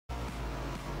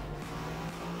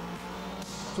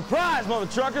Surprise,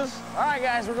 mother truckers. All right,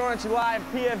 guys, we're going to live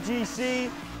PFGC.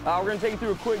 We're going to take you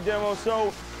through a quick demo.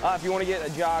 So if you want to get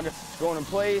a jog going in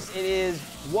place, it is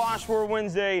Washboard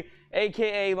Wednesday,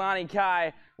 a.k.a. Lonnie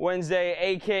Kai Wednesday,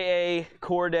 a.k.a.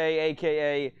 Core Day,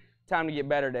 a.k.a. Time to Get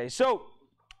Better Day. So,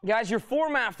 guys, your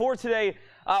format for today,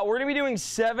 we're going to be doing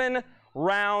 7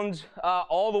 rounds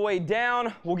all the way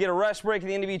down. We'll get a rest break at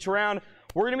the end of each round.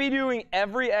 We're going to be doing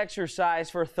every exercise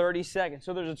for 30 seconds.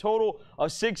 So there's a total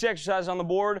of 6 exercises on the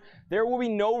board. There will be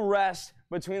no rest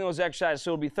between those exercises.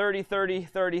 So it'll be 30, 30,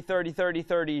 30, 30, 30,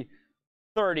 30,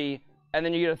 30, and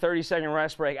then you get a 30-second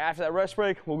rest break. After that rest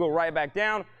break, we'll go right back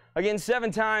down. Again,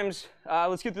 7 times.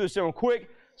 Let's get through this real quick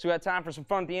so we got time for some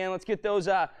fun at the end. Let's get those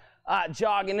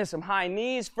jogging into some high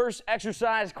knees. First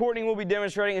exercise Courtney will be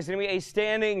demonstrating is going to be a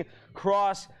standing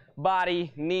cross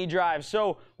body knee drive.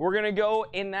 So we're going to go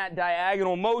in that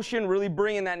diagonal motion, really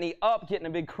bringing that knee up, getting a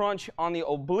big crunch on the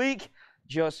oblique,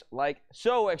 just like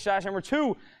so. Exercise number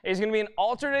 2 is going to be an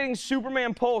alternating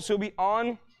Superman pulse. So it'll be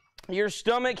on your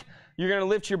stomach. You're going to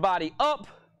lift your body up,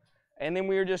 and then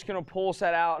we're just going to pulse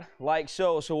that out like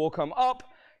so. So we'll come up.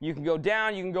 You can go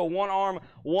down, you can go one arm,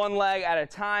 one leg at a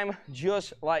time,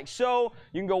 just like so.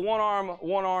 You can go one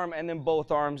arm, and then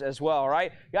both arms as well, all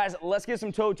right? Guys, let's get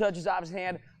some toe touches, opposite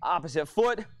hand, opposite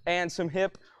foot, and some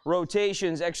hip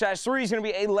rotations. Exercise 3 is gonna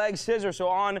be a leg scissor. So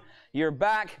on your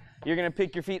back, you're gonna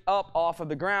pick your feet up off of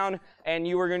the ground, and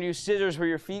you are gonna do scissors where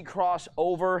your feet cross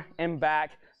over and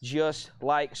back, just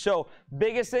like so.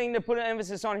 Biggest thing to put an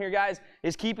emphasis on here, guys,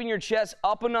 is keeping your chest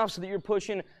up enough so that you're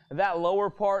pushing that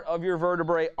lower part of your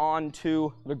vertebrae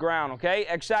onto the ground, okay?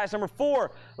 Exercise number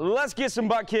 4, let's get some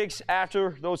butt kicks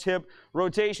after those hip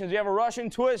rotations. We have a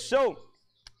Russian twist, so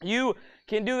you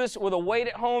can do this with a weight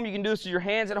at home. You can do this with your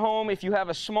hands at home. If you have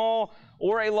a small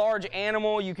or a large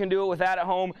animal, you can do it with that at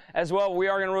home as well. We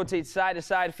are going to rotate side to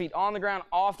side, feet on the ground,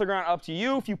 off the ground, up to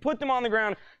you. If you put them on the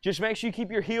ground, just make sure you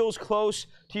keep your heels close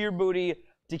to your booty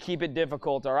to keep it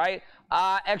difficult, all right?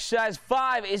 Exercise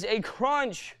 5 is a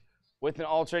crunch with an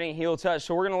alternating heel touch.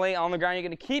 So we're going to lay on the ground. You're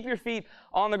going to keep your feet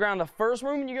on the ground. The first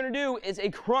movement you're going to do is a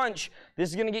crunch.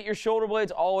 This is going to get your shoulder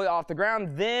blades all the way off the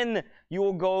ground. Then you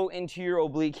will go into your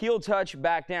oblique heel touch,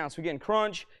 back down. So again,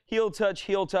 crunch, heel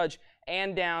touch,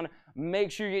 and down. Make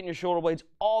sure you're getting your shoulder blades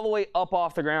all the way up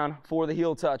off the ground for the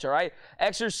heel touch, all right?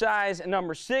 Exercise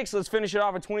number 6, let's finish it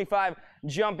off with 25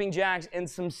 jumping jacks and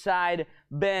some side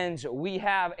bends. We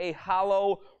have a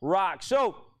hollow rock.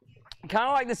 So kind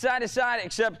of like the side to side,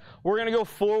 except we're going to go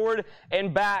forward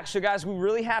and back. So, guys, we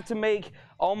really have to make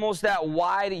almost that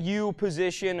wide U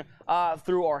position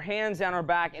through our hands, down our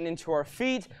back, and into our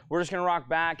feet. We're just going to rock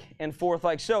back and forth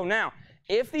like so. Now,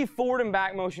 if the forward and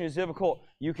back motion is difficult,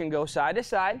 you can go side to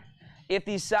side. If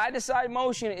the side-to-side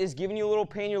motion is giving you a little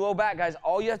pain in your low back, guys,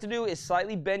 all you have to do is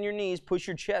slightly bend your knees, push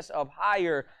your chest up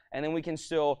higher, and then we can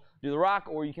still do the rock,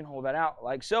 or you can hold that out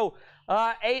like so.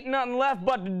 Ain't nothing left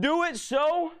but to do it,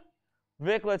 so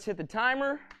Vic, let's hit the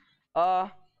timer. We're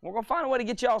going to find a way to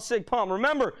get y'all sick pumped.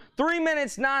 Remember, 3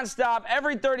 minutes nonstop,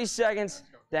 every 30 seconds.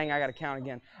 Dang, I got to count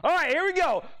again. All right, here we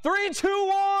go. 3,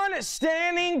 2, 1,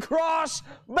 standing cross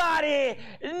body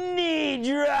knee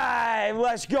drive.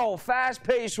 Let's go.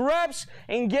 Fast-paced reps,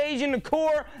 engaging the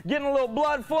core, getting a little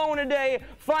blood flowing today,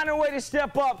 finding a way to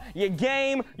step up your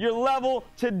game, your level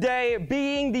today,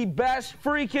 being the best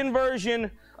freaking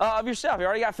version of yourself. You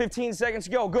already got 15 seconds to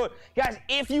go. Good. Guys,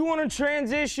 if you want to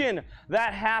transition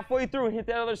that halfway through and hit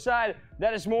that other side,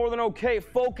 that is more than okay.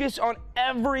 Focus on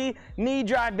every knee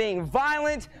drive being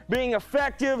violent, being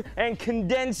effective, and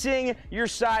condensing your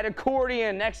side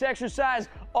accordion. Next exercise,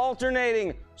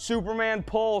 alternating Superman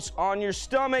pulse on your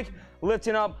stomach,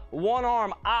 lifting up one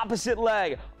arm, opposite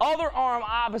leg, other arm,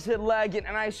 opposite leg, and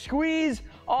I squeeze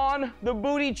on the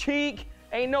booty cheek.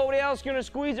 Ain't nobody else gonna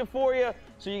squeeze it for you,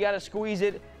 so you gotta squeeze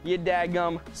it your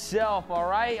daggum self, all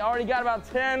right? Already got about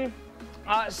 10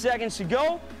 seconds to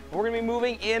go. We're gonna be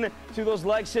moving into those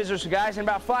leg scissors. So guys, in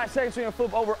about 5 seconds, we're gonna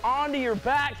flip over onto your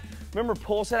back. Remember,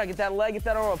 pulse it out, get that leg, get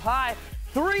that arm up high.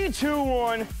 3, 2,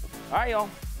 1. All right, y'all,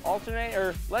 alternate,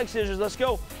 or leg scissors, let's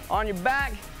go. On your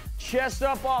back, chest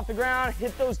up off the ground,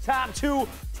 hit those top 2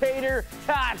 tater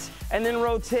tots, and then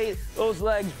rotate those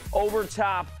legs over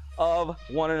top of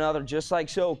one another, just like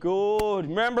so. Good.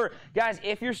 Remember, guys,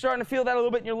 if you're starting to feel that a little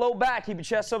bit in your low back, keep your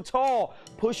chest up tall,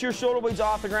 push your shoulder blades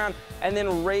off the ground, and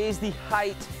then raise the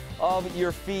height of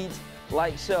your feet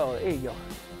like so. There you go.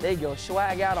 There you go.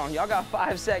 Swag out on. Y'all got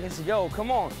 5 seconds to go.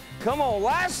 Come on. Come on.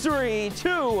 Last 3,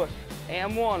 2,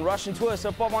 and 1. Russian twist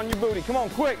up on your booty. Come on,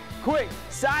 quick, quick.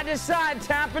 Side to side,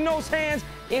 tapping those hands.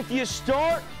 If you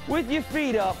start with your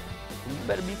feet up, You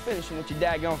better be finishing with your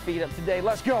daggone feet up today.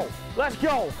 Let's go. Let's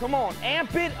go. Come on.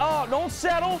 Amp it up. Don't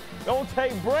settle. Don't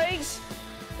take breaks.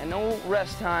 And no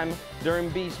rest time during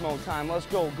beast mode time. Let's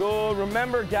go. Good.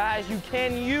 Remember, guys, you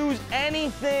can use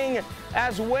anything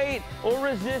as weight or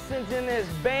resistance in this.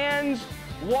 Bands,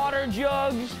 water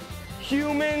jugs,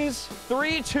 humans.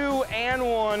 3, 2, and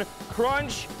 1.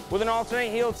 Crunch with an alternate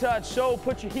heel touch. So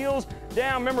put your heels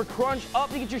down. Remember, crunch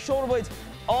up to get your shoulder blades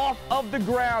off of the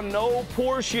ground. No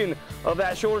portion of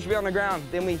that shoulder should be on the ground.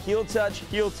 Then we heel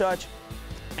touch,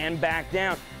 and back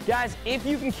down. Guys, if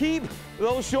you can keep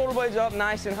those shoulder blades up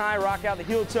nice and high, rock out the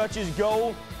heel touches,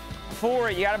 go for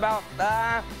it. You got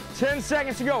about 10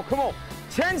 seconds to go. Come on.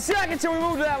 10 seconds and we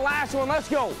move to that last one. Let's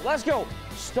go. Let's go.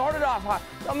 Start it off high.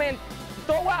 Oh, man,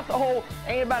 throw out the whole,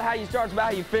 ain't about how you start, it's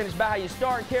about how you finish, about how you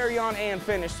start, carry on, and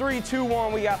finish. 3, 2,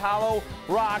 1, we got hollow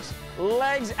rocks.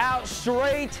 Legs out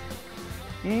straight.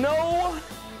 No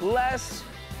less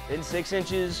than 6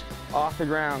 inches off the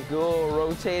ground. Good.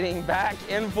 Rotating back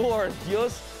and forth,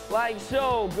 just like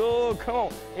so. Good. Come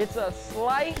on. It's a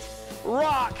slight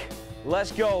rock.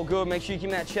 Let's go. Good. Make sure you keep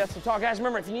that chest up tall. Guys,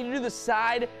 remember, if you need to do the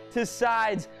side to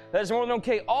sides, that is more than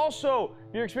okay. Also,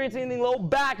 if you're experiencing anything low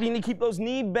back, you need to keep those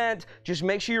knees bent. Just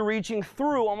make sure you're reaching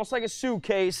through, almost like a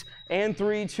suitcase. And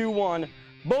 3, 2, 1.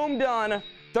 Boom, done.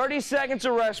 30 seconds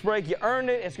of rest break. You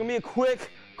earned it. It's going to be a quick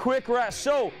rest.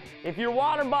 So, if your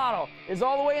water bottle is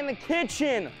all the way in the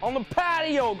kitchen, on the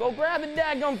patio, go grab the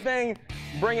daggum thing,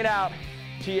 bring it out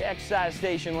to your exercise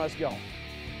station. Let's go.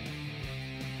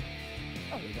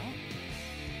 Oh, there you go.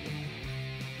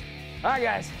 All right,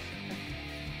 guys.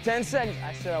 10 seconds.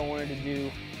 I said I wanted to do,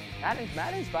 that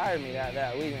inspired me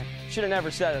that week. Should have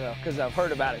never said it, though, because I've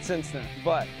heard about it since then.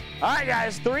 But, all right,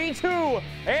 guys. 3, 2,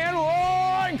 and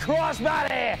 1.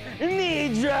 Crossbody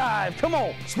knee drive. Come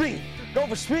on. Speed. Go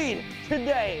for speed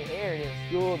today. There it is.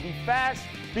 You'll be fast,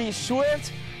 be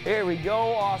swift. There we go.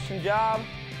 Awesome job.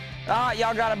 All right,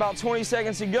 y'all got about 20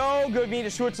 seconds to go. Good. Need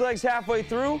to switch legs halfway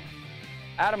through.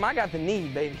 Adam, I got the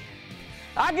need, baby.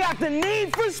 I got the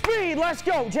need for speed. Let's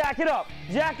go. Jack it up.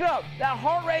 Jack it up. That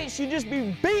heart rate should just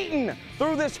be beaten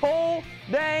through this whole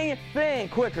dang thing.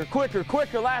 Quicker, quicker,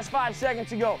 quicker. Last 5 seconds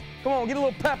to go. Come on, get a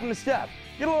little pep in the step.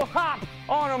 Get a little hop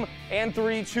on them. And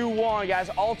 3, 2, 1, guys.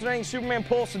 Alternating Superman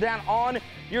pulse down on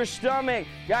your stomach.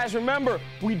 Guys, remember,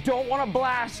 we don't want to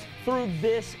blast through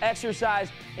this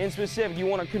exercise in specific. You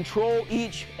want to control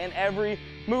each and every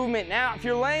movement. Now, if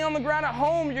you're laying on the ground at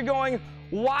home, you're going,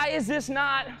 why is this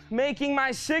not making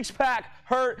my six-pack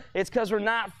hurt? It's because we're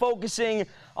not focusing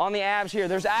on the abs here.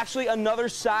 There's actually another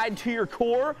side to your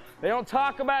core. They don't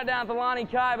talk about it down at the Lani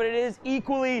Kai, but it is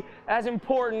equally as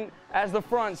important as the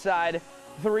front side.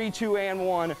 3, 2, and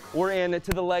 1. We're in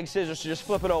to the leg scissors, so just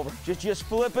flip it over. Just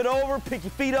flip it over, pick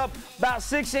your feet up about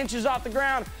 6 inches off the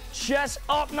ground, chest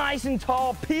up nice and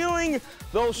tall, peeling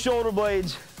those shoulder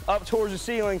blades up towards the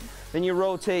ceiling. Then you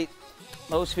rotate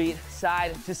those feet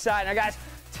side to side. Now, guys,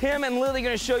 Tim and Lily are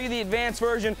going to show you the advanced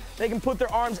version. They can put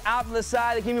their arms out to the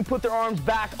side. They can even put their arms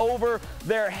back over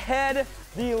their head.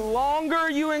 The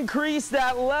longer you increase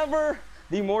that lever,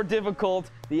 the more difficult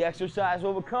the exercise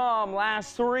will become.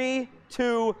 Last 3,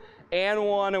 2, and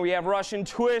 1. And we have Russian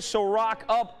twist, so rock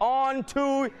up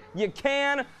onto. You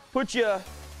can put your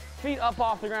feet up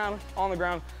off the ground, on the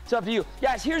ground. It's up to you.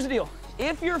 Guys, here's the deal.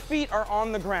 If your feet are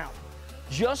on the ground,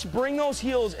 just bring those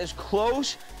heels as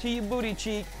close to your booty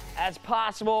cheek as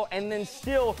possible, and then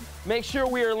still make sure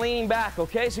we are leaning back,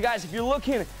 okay? So guys, if you're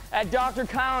looking at Dr.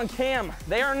 Kyle and Cam,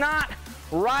 they are not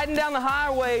riding down the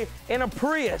highway in a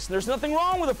Prius. There's nothing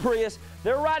wrong with a Prius.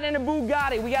 They're riding in a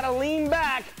Bugatti. We gotta lean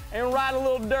back and ride a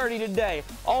little dirty today.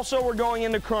 Also, we're going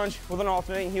into crunch with an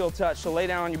alternating heel touch. So lay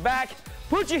down on your back,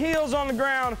 put your heels on the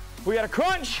ground. We got a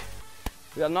crunch,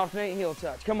 we got an alternating heel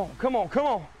touch. Come on, come on, come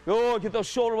on. Go, get those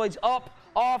shoulder blades up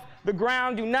off the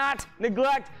ground. Do not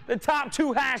neglect the top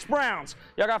 2 hash browns.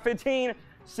 Y'all got 15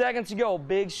 seconds to go.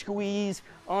 Big squeeze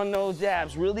on those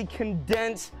abs. Really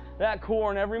condense that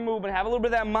core in every movement. Have a little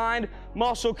bit of that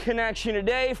mind-muscle connection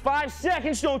today. 5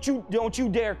 seconds. Don't you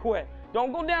dare quit.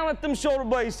 Don't go down. Let them shoulder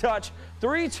blades touch.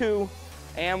 3, 2,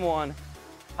 and 1.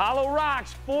 Hollow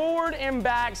rocks, forward and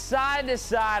back, side to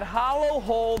side. Hollow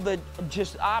hold. The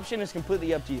option is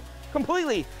completely up to you.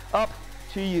 Completely up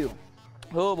to you.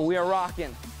 Oh, but we are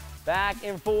rocking back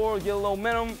and forth. Get a little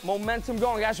momentum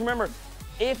going. Guys, remember,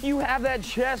 if you have that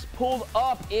chest pulled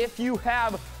up, if you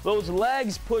have those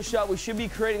legs pushed up, we should be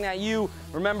creating that U.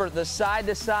 Remember, the side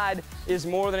to side is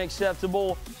more than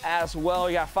acceptable as well.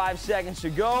 You got 5 seconds to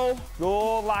go.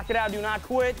 Go, lock it out. Do not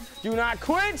quit. Do not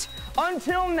quit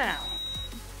until now.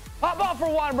 Hop off for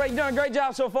a water break. You've done a great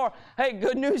job so far. Hey,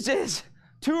 good news is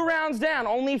 2 rounds down,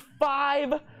 only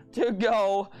 5 to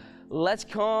go. Let's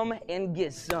come and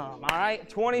get some, all right?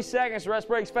 20 seconds, rest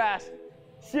breaks fast.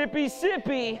 Sippy,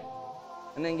 sippy,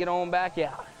 and then get on back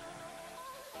out.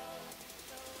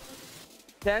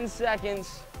 10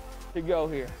 seconds to go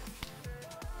here.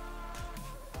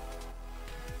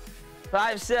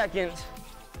 5 seconds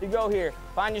to go here.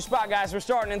 Find your spot, guys. We're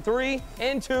starting in 3,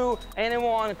 in 2, and in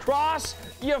 1. Cross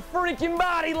your freaking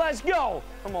body. Let's go.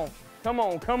 Come on, come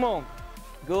on, come on.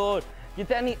 Good. Get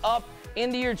that knee up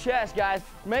into your chest, guys.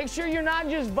 Make sure you're not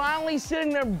just violently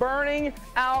sitting there burning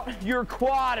out your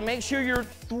quad, and make sure you're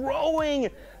throwing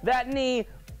that knee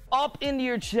up into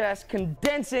your chest,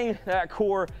 condensing that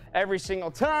core every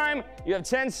single time. You have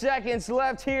 10 seconds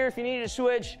left here. If you need to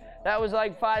switch, that was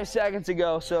like 5 seconds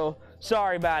ago, so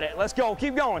sorry about it. Let's go.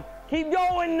 Keep going. Keep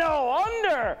going. No,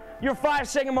 under your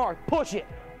 5-second mark. Push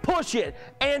it,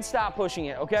 and stop pushing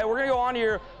it, okay? We're gonna go onto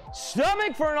your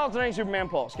stomach for an alternating Superman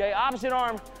pulse, okay? Opposite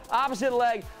arm, opposite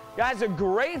leg. Guys, the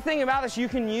great thing about this, you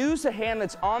can use the hand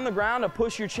that's on the ground to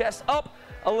push your chest up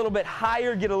a little bit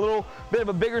higher, get a little bit of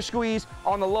a bigger squeeze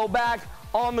on the low back,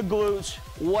 on the glutes,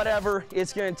 whatever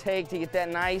it's gonna take to get that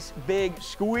nice big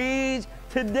squeeze.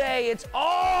 Today, it's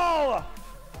all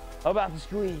about the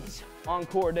squeeze on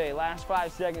core day. Last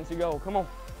 5 seconds to go. Come on,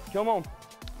 come on.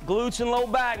 Glutes and low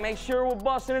back, make sure we're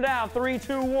busting it out. 3,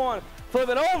 2, 1, flip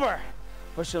it over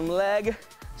for some leg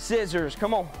scissors.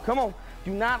 Come on, come on.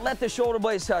 Do not let the shoulder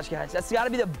blades touch, guys. That's gotta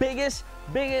be the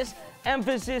biggest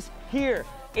emphasis here.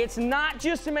 It's not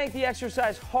just to make the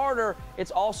exercise harder, it's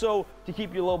also to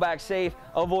keep your low back safe,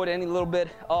 avoid any little bit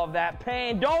of that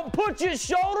pain. Don't put your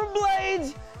shoulder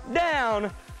blades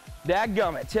down.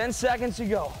 Dadgummit, 10 seconds to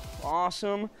go.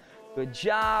 Awesome, good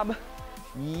job.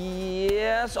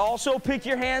 Yes, also pick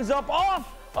your hands up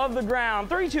off of the ground.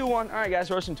 3, 2, 1. All right, guys,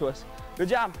 Russian twist. Good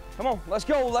job. Come on, let's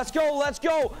go, let's go, let's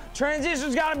go.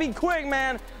 Transition's gotta be quick,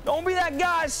 man. Don't be that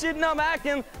guy sitting up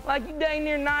acting like you're dang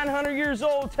near 900 years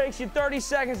old. Takes you 30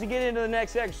 seconds to get into the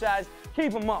next exercise.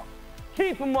 Keep them up.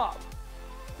 Keep them up.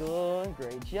 Good,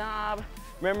 great job.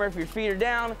 Remember, if your feet are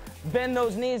down, bend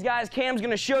those knees, guys. Cam's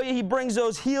gonna show you. He brings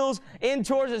those heels in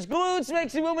towards his glutes,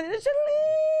 makes the movement just a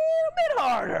little bit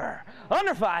harder.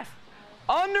 Under 5.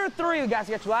 Under 3, guys,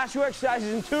 you got your last 2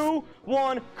 exercises in 2,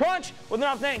 1, crunch with an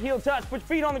alternate heel touch. Put your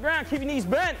feet on the ground, keep your knees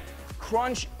bent.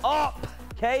 Crunch up,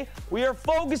 okay? We are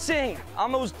focusing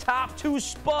on those top 2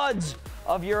 spuds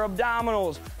of your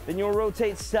abdominals. Then you'll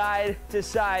rotate side to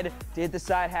side to hit the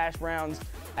side hash browns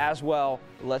as well.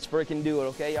 Let's freaking do it,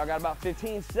 okay? Y'all got about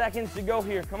 15 seconds to go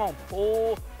here. Come on,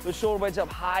 pull the shoulder blades up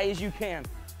high as you can.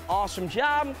 Awesome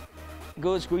job.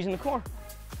 Good, squeezing the core.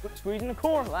 Squeezing the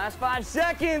core. Last 5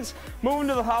 seconds. Moving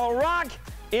to the hollow rock.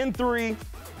 In 3,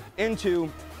 in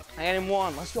 2, and in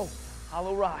 1. Let's go.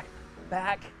 Hollow rock.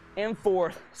 Back and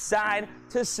forth. Side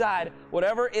to side.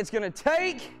 Whatever it's going to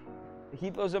take to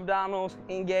keep those abdominals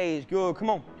engaged. Good. Come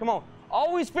on. Come on.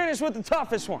 Always finish with the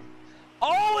toughest one.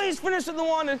 Always finish with the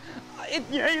one that,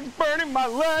 it's burning my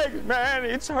legs, man.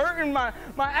 It's hurting my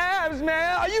abs,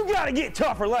 man. You got to get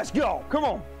tougher. Let's go. Come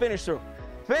on. Finish through.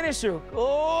 Finish through.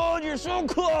 Oh, you're so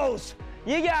close.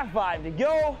 You got 5 to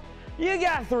go. You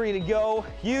got 3 to go.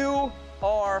 You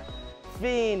are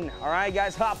fiend. All right,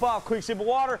 guys, hop off. Quick sip of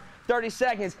water, 30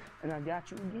 seconds, and I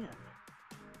got you again.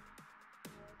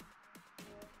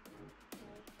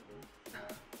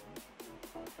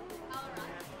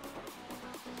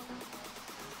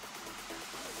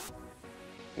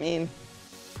 I mean,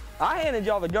 I handed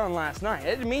y'all the gun last night.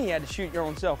 It didn't mean you had to shoot your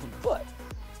own self in the foot.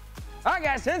 All right,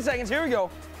 guys, 10 seconds. Here we go.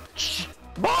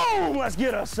 Boom! Let's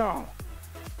get us some.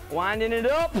 Winding it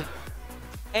up.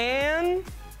 And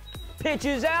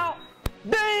pitches out.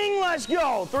 Ding! Let's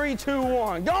go. 3, 2,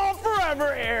 1. Gone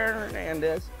forever, Aaron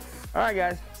Hernandez. All right,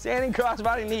 guys. Standing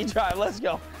crossbody knee drive. Let's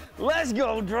go. Let's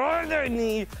go. Drive their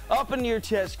knee up into your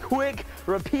chest. Quick,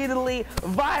 repeatedly,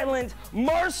 violent,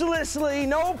 mercilessly.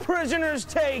 No prisoners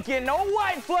taken. No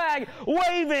white flag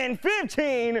waving.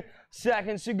 15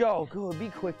 seconds to go. Good. Be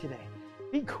quick today.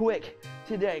 Be quick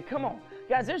today. Come on.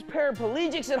 Guys, there's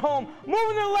paraplegics at home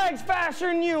moving their legs faster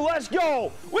than you. Let's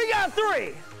go. We got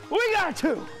 3. We got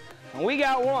 2. And we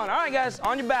got 1. All right, guys.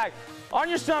 On your back. On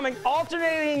your stomach.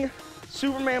 Alternating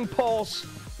Superman pulse.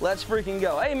 Let's freaking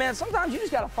go. Hey, man, sometimes you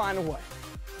just got to find a way.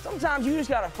 Sometimes you just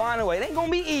got to find a way. It ain't going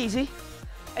to be easy.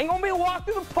 Ain't going to be a walk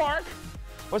through the park.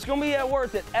 But it's going to be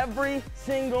worth it every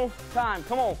single time.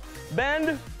 Come on.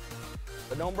 Bend,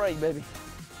 but don't break, baby.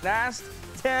 Last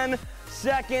 10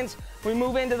 seconds. We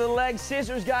move into the leg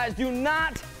scissors, guys. Do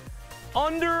not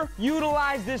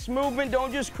underutilize this movement.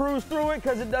 Don't just cruise through it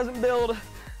because it doesn't build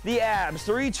the abs.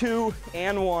 3, 2,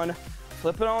 and 1.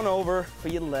 Flip it on over for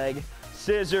your leg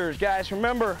scissors. Guys,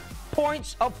 remember,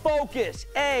 points of focus.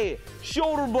 A,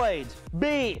 shoulder blades.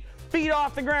 B, feet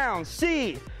off the ground.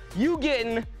 C, you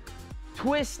getting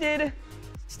twisted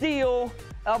steel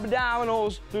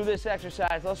abdominals through this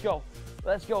exercise. Let's go.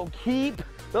 Let's go. Keep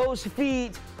those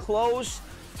feet close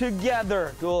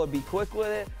together. Good. Be quick with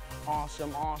it.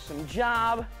 Awesome, awesome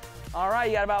job. All right,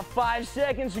 you got about 5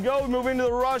 seconds to go. We move into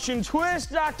the Russian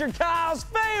twist, Dr. Kyle's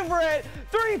favorite.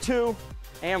 3, 2,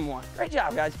 and 1. Great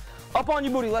job, guys. Up on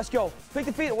your booty. Let's go. Pick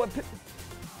the feet.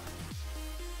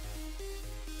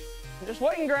 Just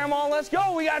waiting, Grandma. Let's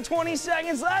go. We got 20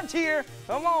 seconds left here.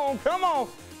 Come on, come on.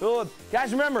 Good.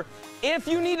 Guys, remember, if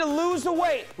you need to lose the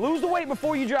weight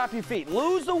before you drop your feet.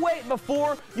 Lose the weight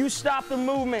before you stop the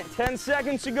movement. 10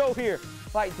 seconds to go here.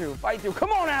 Fight through, fight through.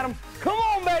 Come on, Adam. Come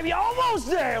on, baby. Almost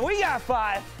there. We got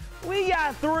 5. We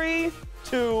got 3,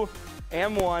 2,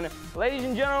 and 1. Ladies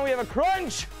and gentlemen, we have a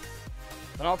crunch.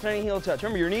 An alternating heel touch.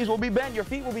 Remember, your knees will be bent. Your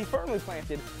feet will be firmly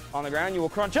planted on the ground. You will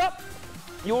crunch up.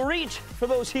 You will reach for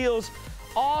those heels.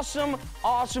 Awesome,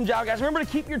 awesome job, guys. Remember to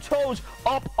keep your toes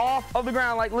up off of the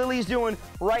ground like Lily's doing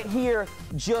right here,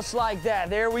 just like that.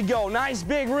 There we go. Nice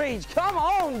big reach. Come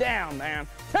on down, man.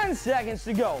 10 seconds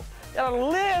to go. You gotta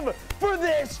live for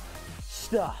this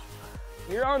stuff.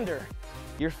 You're under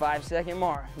your 5-second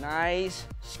mark. Nice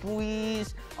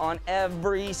squeeze on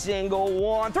every single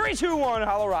one. 3, 2, 1,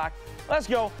 hollow rock. Let's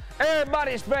go.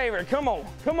 Everybody's favorite. Come on,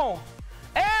 come on.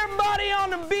 Everybody on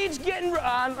the beach getting,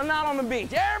 not on the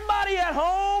beach. Everybody at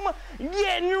home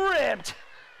getting ripped.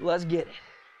 Let's get it.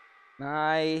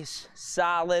 Nice,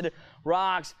 solid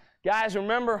rocks. Guys,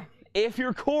 remember, if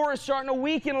your core is starting to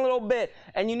weaken a little bit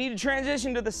and you need to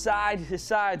transition to the side to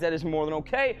sides, that is more than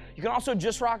okay. You can also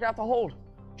just rock out the hold.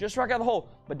 Just rock out the hold.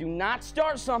 But do not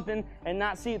start something and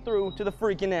not see it through to the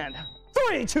freaking end.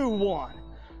 3, 2, 1.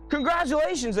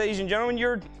 Congratulations, ladies and gentlemen.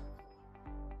 You're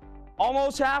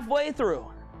almost halfway through.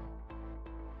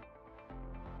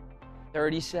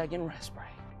 30-second rest break.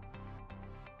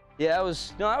 Yeah, that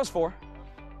was 4.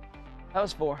 That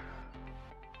was 4.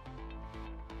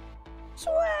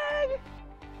 Swag!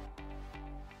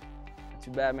 Not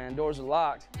too bad, man. Doors are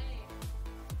locked.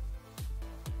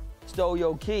 Stole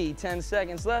your key. 10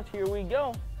 seconds left. Here we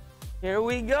go. Here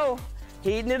we go.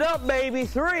 Heating it up, baby.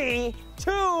 3,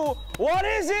 2, what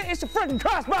is it? It's the freaking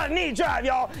crossbody knee drive,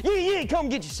 y'all. Yeah, come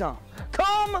get you some.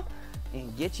 Come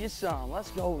and get you some.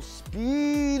 Let's go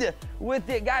speed with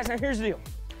it. Guys, now here's the deal.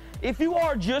 If you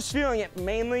are just feeling it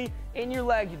mainly in your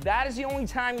leg, that is the only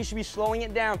time you should be slowing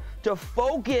it down to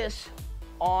focus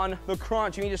on the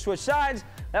crunch. You need to switch sides.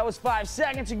 That was 5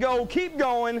 seconds ago. Keep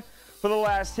going for the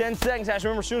last 10 seconds. Guys,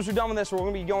 remember, as soon as we're done with this, we're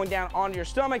gonna be going down onto your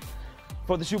stomach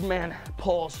for the Superman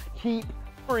pulse. Keep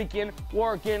freaking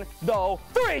working though.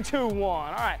 3, 2, 1.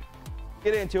 All right,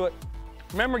 get into it.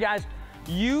 Remember, guys,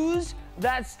 use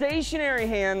that stationary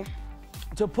hand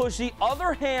to push the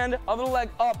other hand of the leg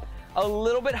up a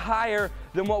little bit higher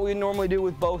than what we normally do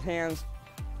with both hands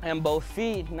and both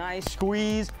feet. Nice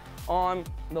squeeze on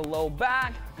the low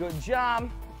back. Good job.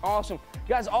 Awesome.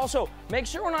 Guys, also, make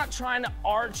sure we're not trying to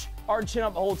arch our chin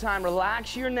up the whole time.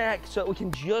 Relax your neck so that we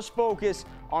can just focus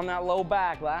on that low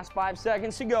back. Last 5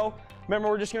 seconds to go. Remember,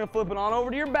 we're just gonna flip it on over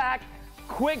to your back.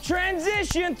 Quick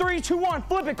transition. 3, 2, 1.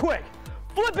 Flip it quick.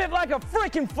 Flip it like a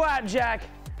freaking flapjack.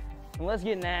 And let's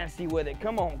get nasty with it.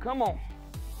 Come on, come on.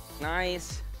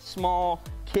 Nice, small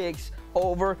kicks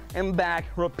over and back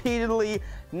repeatedly,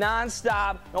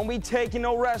 non-stop. Don't be taking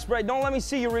no rest break. Don't let me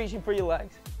see you reaching for your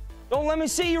legs. Don't let me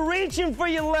see you reaching for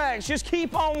your legs. Just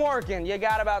keep on working. You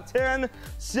got about 10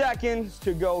 seconds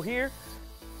to go here.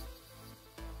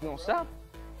 You gonna stop?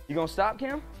 You gonna stop,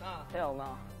 Kim? Nah. Hell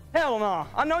no. Hell no.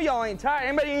 I know y'all ain't tired.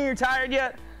 Anybody in here tired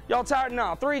yet? Y'all tired?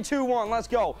 No. 3, 2, 1. Let's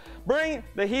go. Bring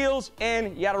the heels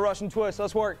in. You got a Russian twist.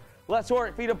 Let's work. Let's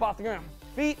work. Feet up off the ground.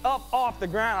 Feet up off the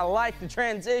ground. I like the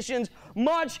transitions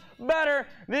much better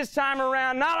this time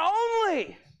around. Not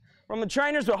only from the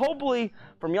trainers, but hopefully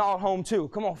from y'all at home too.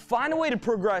 Come on, find a way to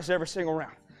progress every single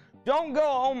round. Don't go,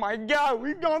 oh my God,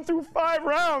 we've gone through 5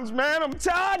 rounds, man. I'm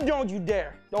tired. Don't you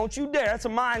dare. Don't you dare. That's a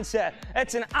mindset.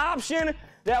 That's an option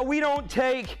that we don't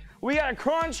take. We got to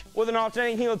crunch with an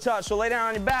alternating heel touch. So lay down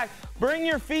on your back, bring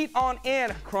your feet on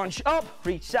in, crunch up,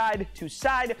 reach side to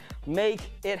side, make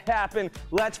it happen.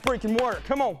 Let's freaking work.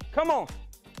 Come on, come on.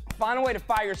 Find a way to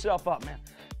fire yourself up, man.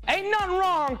 Ain't nothing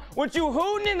wrong with you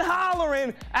hooting and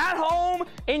hollering at home,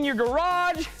 in your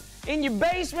garage, in your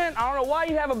basement. I don't know why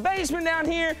you have a basement down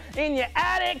here, in your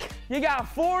attic. You got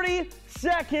 40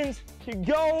 seconds to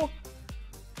go.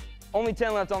 Only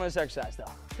 10 left on this exercise,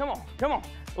 though. Come on, come on.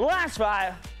 Last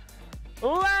 5.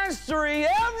 Last 3,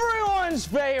 everyone's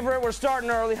favorite. We're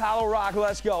starting early, hollow rock.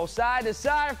 Let's go. Side to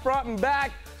side, front and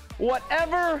back.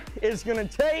 whatever it's gonna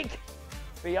take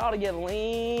for y'all to get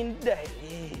lean today.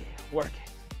 Yeah. Work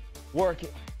it, work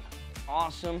it.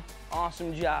 Awesome,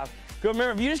 awesome job. Good,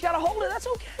 remember, if you just gotta hold it, that's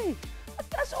okay.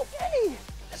 That's okay.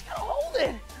 Just gotta hold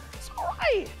it. It's all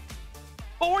right.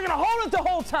 But we're gonna hold it the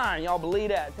whole time. Y'all believe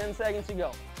that? 10 seconds to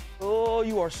go. Oh,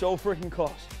 you are so freaking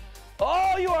close.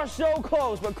 Oh, you are so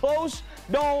close, but close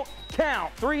don't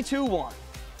count. 3, 2, 1.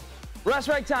 Rest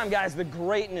break time, guys. The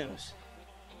great news.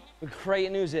 The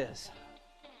great news is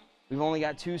we've only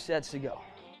got 2 sets to go.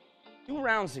 2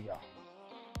 rounds to go.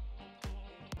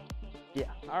 Yeah,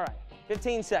 all right.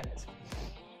 15 seconds.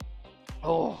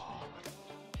 Oh,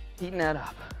 heating that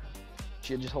up.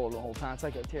 Should just hold it the whole time. It's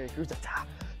like a Terry Crews. Ta,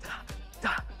 ta,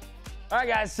 ta. All right,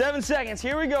 guys, 7 seconds.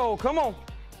 Here we go. Come on.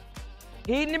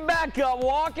 Heating it back up,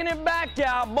 walking it back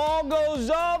out. Ball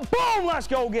goes up. Boom, let's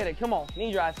go get it. Come on.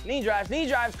 Knee drives, knee drives, knee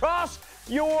drives. Cross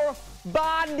your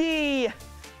body.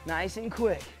 Nice and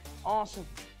quick. Awesome.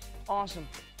 Awesome.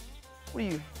 What are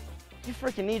you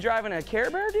freaking knee driving a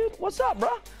Care Bear, dude? What's up,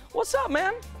 bro? What's up,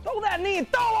 man? Throw that knee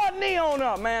on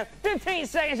up, man. 15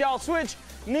 seconds, y'all. Switch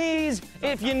knees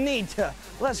if you need to.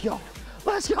 Let's go.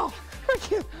 Let's go.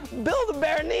 Freaking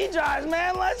Build-A-Bear knee drives,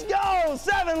 man. Let's go.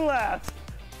 7 left.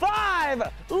 5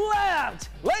 left.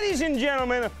 Ladies and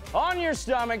gentlemen, on your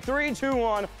stomach. 3, 2,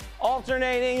 1.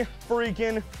 Alternating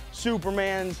freaking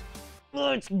Supermans.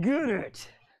 Let's get it.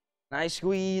 Nice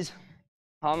squeeze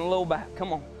on the low back.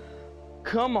 Come on.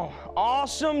 Come on.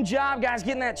 Awesome job, guys.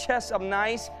 Getting that chest up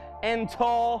nice and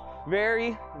tall.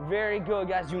 Very, very good,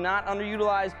 guys. Do not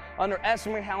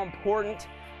underestimate how important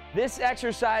this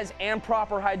exercise and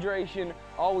proper hydration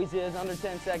always is. Under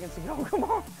 10 seconds to go. Come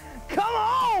on. Come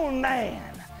on, man.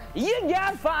 You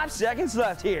got 5 seconds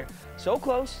left here. So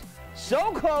close.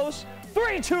 So close.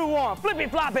 3, 2, 1. Flippy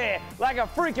floppy like a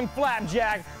freaking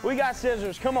flapjack. We got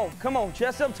scissors. Come on. Come on.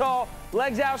 Chest up tall.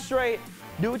 Legs out straight.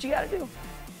 Do what you got to do.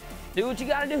 Do what you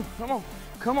gotta do. Come on,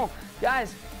 come on.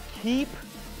 Guys, keep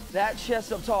that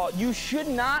chest up tall. You should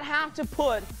not have to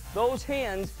put those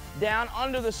hands down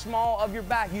under the small of your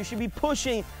back. You should be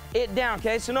pushing it down,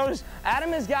 okay? So notice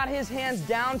Adam has got his hands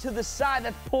down to the side.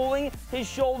 That's pulling his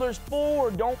shoulders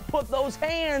forward. Don't put those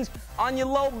hands on your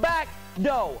low back.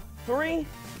 Go. 3,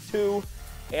 2,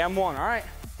 and 1. All right,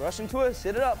 Russian twist,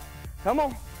 sit it up. Come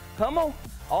on, come on.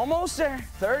 Almost there.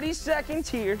 30 seconds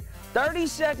here, 30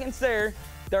 seconds there.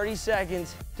 30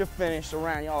 seconds to finish the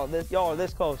round. Y'all are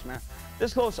this close, man.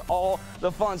 This close to all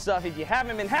the fun stuff. If you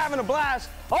haven't been having a blast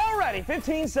already,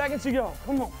 15 seconds to go.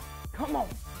 Come on, come on.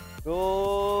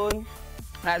 Good.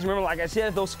 Guys, remember, like I said,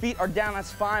 if those feet are down, that's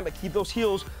fine, but keep those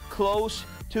heels close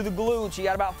to the glutes. You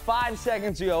got about 5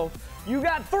 seconds to go. You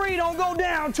got 3, don't go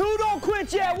down. 2, don't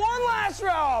quit yet. 1 last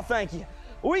round. Thank you.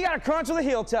 We got a crunch with a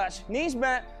heel touch. Knees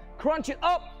bent, crunch it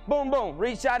up, boom, boom.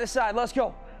 Reach side to side, let's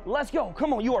go. Let's go.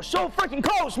 Come on, you are so freaking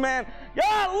close, man.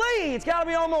 Golly, it's got to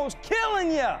be almost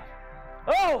killing you.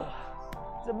 Oh,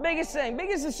 it's the biggest thing,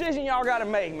 biggest decision y'all got to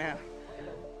make, man.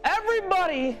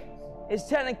 Everybody is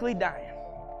technically dying.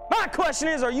 My question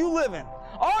is, are you living?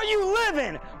 Are you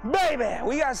living, baby?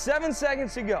 We got 7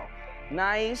 seconds to go.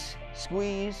 Nice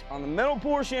squeeze on the middle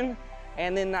portion,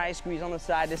 and then nice squeeze on the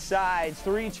side to sides.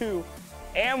 3, 2,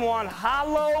 and 1.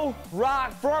 Hollow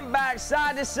rock, front, back,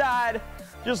 side to side.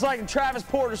 Just like the Travis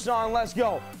Porter song, let's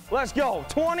go. Let's go.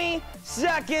 20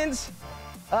 seconds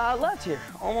left here.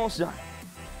 Almost done.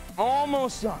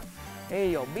 Almost done.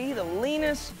 Hey, yo, be the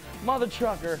leanest mother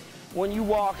trucker when you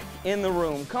walk in the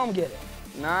room. Come get it.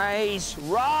 Nice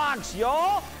rocks,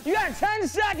 y'all. You got 10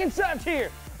 seconds left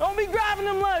here. Don't be grabbing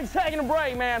them legs, taking a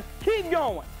break, man. Keep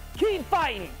going. Keep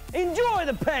fighting. Enjoy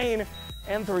the pain.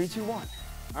 And 3, 2, 1.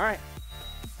 All right.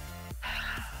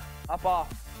 Up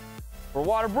off for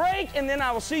water break, and then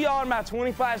I will see y'all in about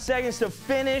 25 seconds to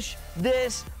finish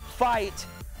this fight.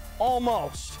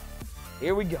 Almost.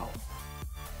 Here we go.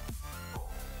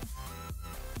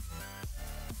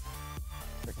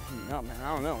 Freaking heating up, man.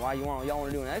 I don't know why y'all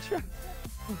want to do an extra.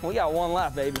 We got 1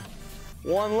 left, baby.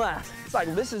 1 left. It's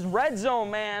like this is red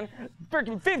zone, man.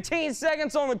 Freaking 15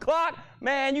 seconds on the clock,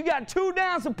 man. You got 2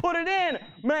 downs to put it in,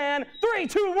 man. 3,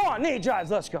 2, 1. Knee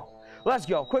drives. Let's go. Let's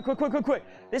go. Quick, quick, quick, quick, quick.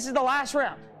 This is the last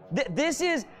round. This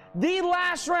is the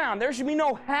last round. There should be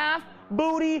no half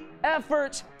booty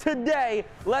efforts today.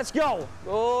 Let's go.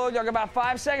 Oh, y'all got about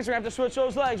 5 seconds. We're gonna have to switch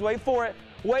those legs. Wait for it.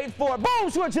 Wait for it. Boom,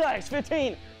 switch legs.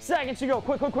 15 seconds to go.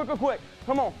 Quick, quick, quick, quick, quick.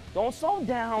 Come on. Don't slow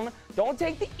down. Don't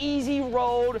take the easy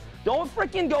road. Don't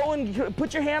freaking go and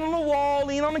put your hand on the wall,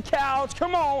 lean on the couch.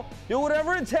 Come on. Do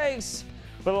whatever it takes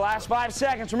for the last 5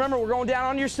 seconds. Remember, we're going down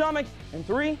on your stomach. In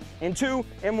 3, and 2,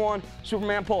 and 1.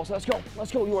 Superman pulse. Let's go.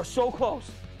 Let's go. You are so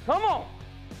close. Come on.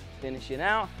 Finish it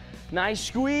out. Nice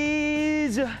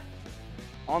squeeze.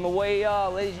 On the way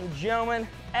up, ladies and gentlemen.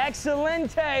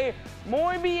 Excelente.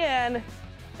 Muy bien.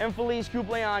 And feliz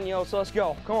cumpleaños. So let's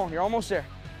go. Come on, you're almost there.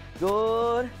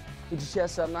 Good. Get your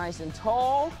chest up nice and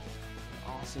tall.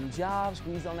 Awesome job.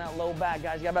 Squeeze on that low back,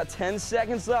 guys. You got about 10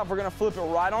 seconds left. We're gonna flip it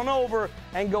right on over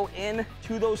and go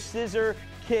into those scissor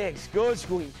kicks. Good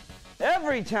squeeze.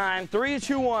 Every time, 3,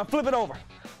 2, 1, flip it over.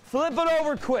 Flip it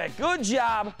over quick. Good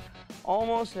job.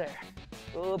 Almost there.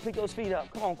 Good. Pick those feet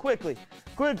up. Come on, quickly.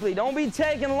 Quickly. Don't be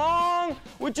taking long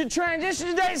with your transition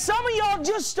today. Some of y'all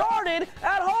just started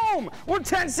at home. We're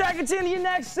 10 seconds into your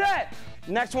next set.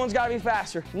 Next one's got to be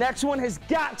faster. Next one has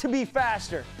got to be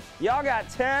faster. Y'all got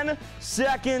 10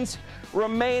 seconds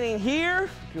remaining here.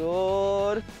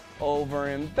 Good. Over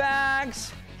and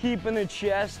backs. Keeping the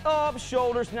chest up.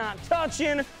 Shoulders not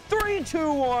touching. 3,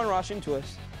 2, 1. Russian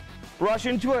twist.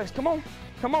 Russian twist. Come on.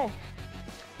 Come on.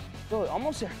 Good.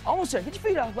 Almost there. Almost there. Get your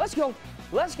feet up. Let's go.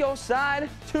 Let's go. Side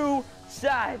to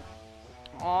side.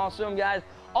 Awesome, guys.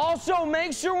 Also,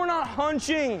 make sure we're not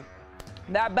hunching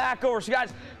that back over. So, guys,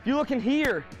 if you're looking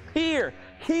here, here,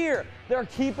 here, they're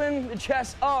keeping the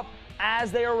chest up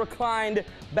as they are reclined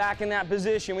back in that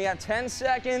position. We got 10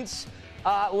 seconds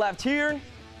left here. And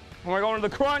we're going to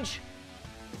the crunch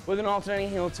with an alternating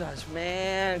heel touch.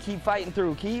 Man, keep fighting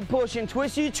through. Keep pushing.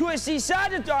 Twisty, twisty,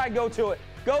 side to side. Go to it.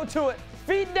 Go to it.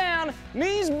 Feet down,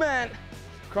 knees bent.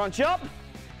 Crunch up,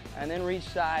 and then reach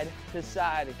side to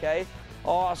side, okay?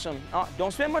 Awesome.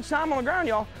 Don't spend much time on the ground,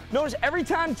 y'all. Notice every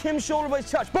time Tim's shoulder blades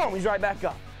touch, boom, he's right back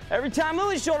up. Every time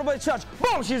Lily's shoulder blades touch,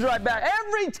 boom, she's right back.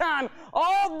 Every time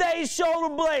all day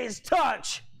shoulder blades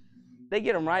touch, they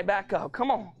get them right back up.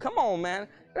 Come on, man.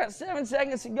 You got 7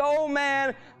 seconds to go,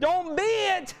 man. Don't be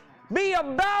it. Be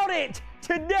about it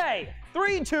today.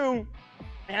 3, 2,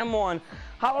 and 1.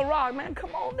 Hollow rock, man.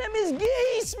 Come on, them is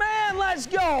geese, man. Let's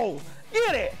go.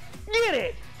 Get it. Get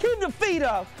it. Keep the feet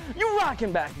up. You're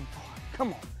rocking back and forth.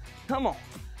 Come on. Come on.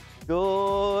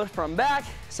 Good. From back,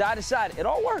 side to side. It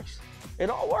all works. It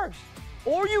all works.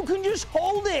 Or you can just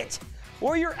hold it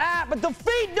where you're at, but the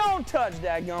feet don't touch,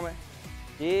 dadgummit.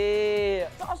 Yeah.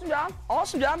 Awesome job.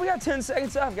 Awesome job. We got 10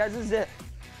 seconds left, guys. This is it.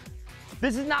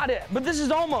 This is not it, but this is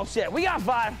almost it. We got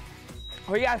 5.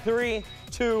 We got 3,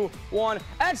 2, 1.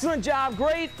 Excellent job.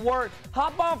 Great work.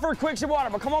 Hop off for a quick sip of water,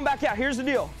 but come on back out. Here's the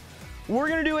deal. We're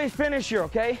going to do a finisher,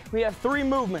 okay? We have 3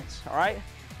 movements, all right?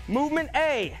 Movement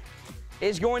A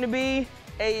is going to be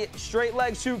a straight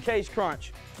leg suitcase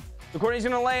crunch. So Courtney's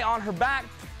going to lay on her back.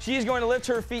 She is going to lift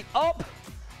her feet up.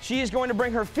 She is going to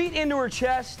bring her feet into her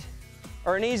chest,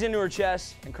 or her knees into her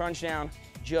chest, and crunch down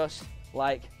just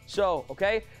like so,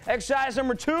 okay? Exercise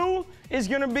number 2 is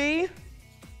going to be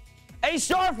a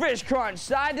starfish crunch,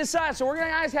 side to side. So we're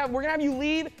gonna have you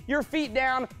leave your feet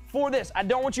down for this. I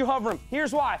don't want you hovering.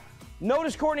 Here's why.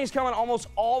 Notice Courtney's coming almost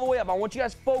all the way up. I want you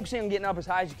guys focusing on getting up as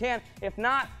high as you can. If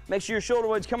not, make sure your shoulder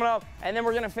blade's coming up, and then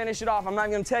we're gonna finish it off. I'm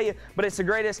not gonna tell you, but it's the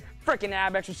greatest freaking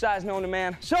ab exercise known to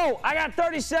man. So I got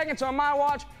 30 seconds on my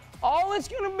watch. All it's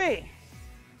gonna be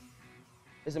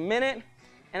is a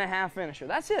 1.5-minute finisher.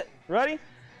 That's it. Ready?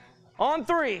 On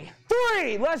 3,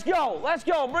 let's go, let's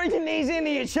go. Bring your knees into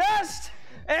your chest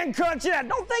and crunch it out.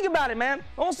 Don't think about it, man.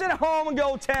 Don't sit at home and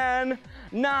go 10,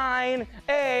 9,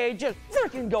 8. Just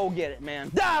freaking go get it, man.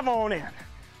 Dive on in.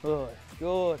 Good,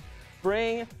 good.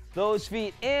 Bring those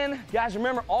feet in. Guys,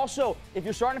 remember also, if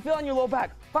you're starting to feel on your low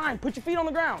back, fine, put your feet on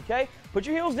the ground, okay? Put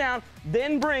your heels down,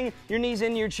 then bring your knees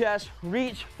into your chest.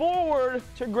 Reach forward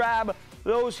to grab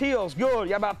those heels. Good. You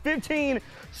got about 15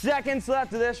 seconds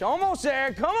left of this. You're almost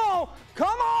there. Come on.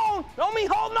 Come on. Don't be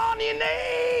holding on to your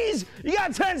knees. You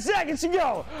got 10 seconds to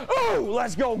go. Ooh,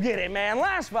 let's go get it, man.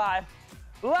 Last 5.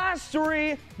 Last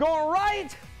 3. Going right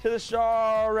to the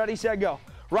star. Ready, set, go.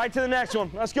 Right to the next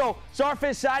one. Let's go.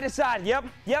 Starfish side to side. Yep.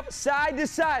 Yep. Side to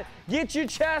side. Get your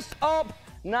chest up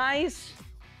nice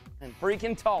and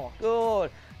freaking tall.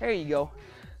 Good. There you go.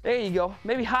 There you go.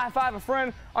 Maybe high five a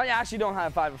friend. Oh, yeah, actually don't high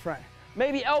five a friend.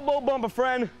 Maybe elbow bump a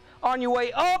friend on your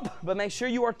way up, but make sure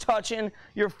you are touching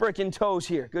your freaking toes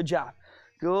here. Good job.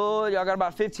 Good. Y'all got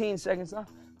about 15 seconds left.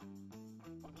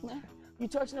 You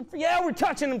touching them? Yeah, we're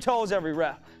touching them toes every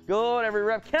rep. Good. Every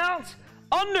rep counts.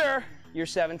 Under your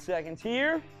 7 seconds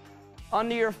here.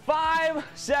 Under your 5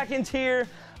 seconds here.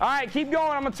 All right, keep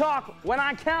going. I'm going to talk. When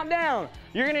I count down,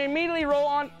 you're going to immediately roll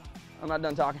on. I'm not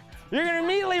done talking. You're going to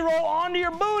immediately roll onto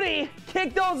your booty,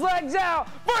 kick those legs out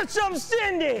for some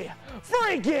Cindy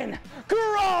freaking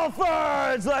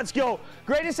Crawfords. Let's go.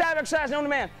 Greatest ab exercise known to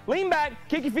man. Lean back,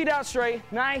 kick your feet out straight.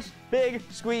 Nice, big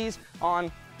squeeze on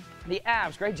the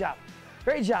abs. Great job.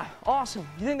 Great job. Awesome.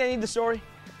 You think they need the story?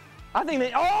 I think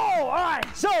they, oh, all right.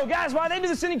 So, guys, why they do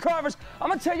the Cindy Crawfords, I'm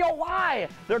going to tell y'all why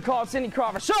they're called Cindy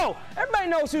Crawford. So, everybody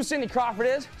knows who Cindy Crawford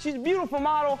is. She's a beautiful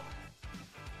model.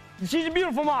 She's a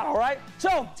beautiful model, right?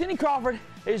 So, Cindy Crawford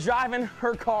is driving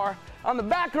her car on the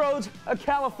back roads of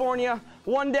California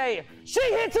one day. She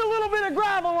hits a little bit of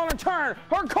gravel on a turn.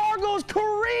 Her car goes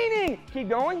careening. Keep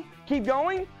going, keep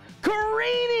going.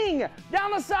 Careening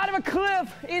down the side of a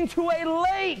cliff into a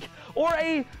lake or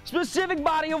a specific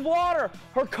body of water.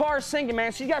 Her car is sinking,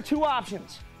 man. She's got two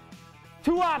options.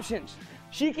 Two options.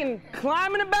 She can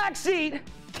climb in the back seat,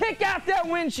 kick out that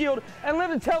windshield, and live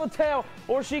to tell the tale,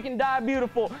 or she can die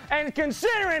beautiful. And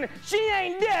considering she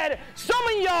ain't dead, some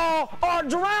of y'all are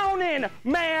drowning,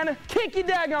 man. Kick your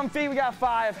daggum feet. We got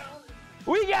 5.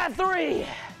 We got 3.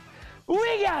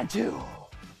 We got 2.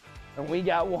 And we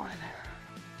got 1.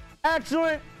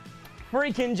 Excellent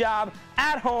freaking job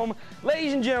at home.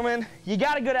 Ladies and gentlemen, you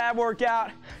got a good ab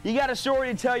workout. You got a story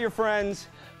to tell your friends.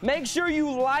 Make sure you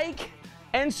like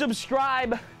and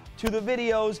subscribe to the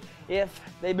videos if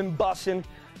they've been busting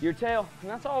your tail. And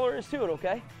that's all there is to it,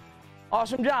 okay?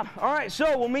 Awesome job. All right,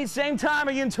 so we'll meet same time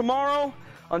again tomorrow.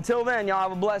 Until then, y'all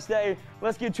have a blessed day.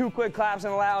 Let's get 2 quick claps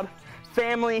and a loud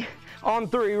family on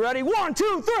 3. Ready? 1,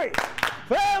 2, 3.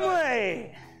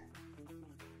 Family!